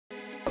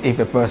If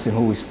a person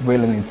who is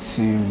willing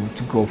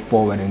to go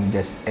forward and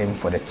just aim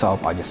for the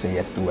top, I'll just say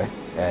yes to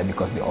it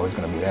because they're always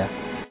going to be there.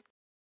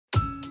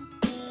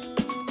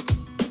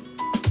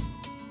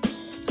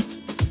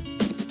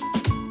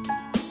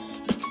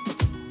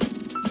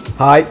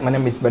 Hi, my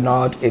name is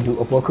Bernard Edu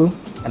Opoku,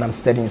 and I'm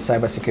studying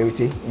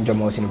cybersecurity in John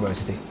Moores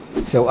University.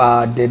 So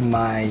I did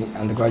my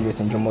undergraduate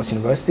in John Moores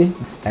University,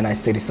 and I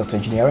studied software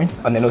engineering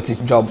on a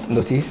job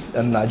notice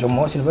in John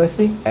Moores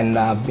University, and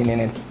I've been in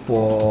it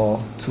for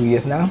 2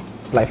 years now.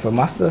 Applied for a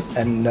master's,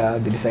 and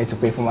they decided to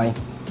pay for my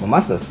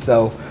master's.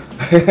 So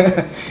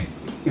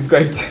it's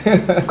great.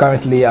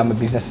 Currently, I'm a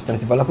business systems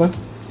developer.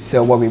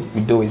 So what we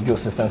do is build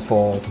systems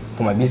for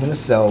my business.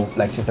 So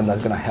like systems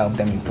that's gonna help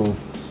them improve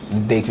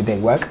day-to-day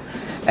work.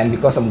 And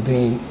because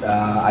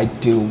I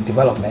do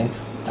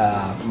development,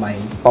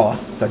 my boss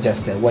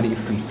suggested, what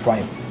if we try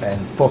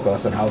and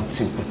focus on how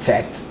to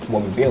protect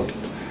what we build?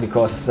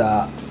 Because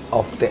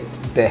of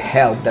the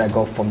help that I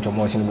got from John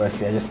Moores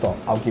University, I just thought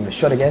I'll give it a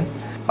shot again.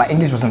 My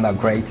English wasn't that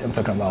great. I'm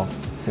talking about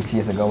 6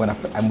 years ago when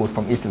I moved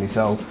from Italy.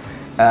 So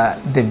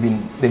they've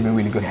been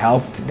really good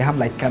help. They have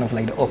kind of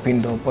the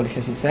open door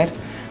policy, as you said,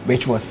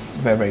 which was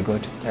very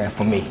good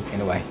for me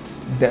in a way.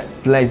 The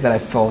place that I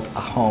felt at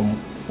home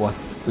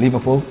was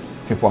Liverpool.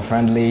 People are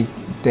friendly,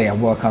 they are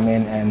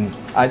welcoming, and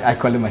I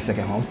call it my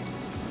second home.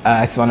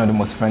 It's one of the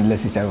most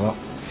friendliest cities I've ever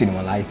seen in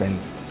my life, and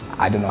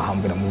I don't know how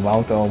I'm gonna move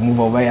out or move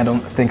away. I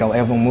don't think I'll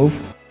ever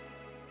move.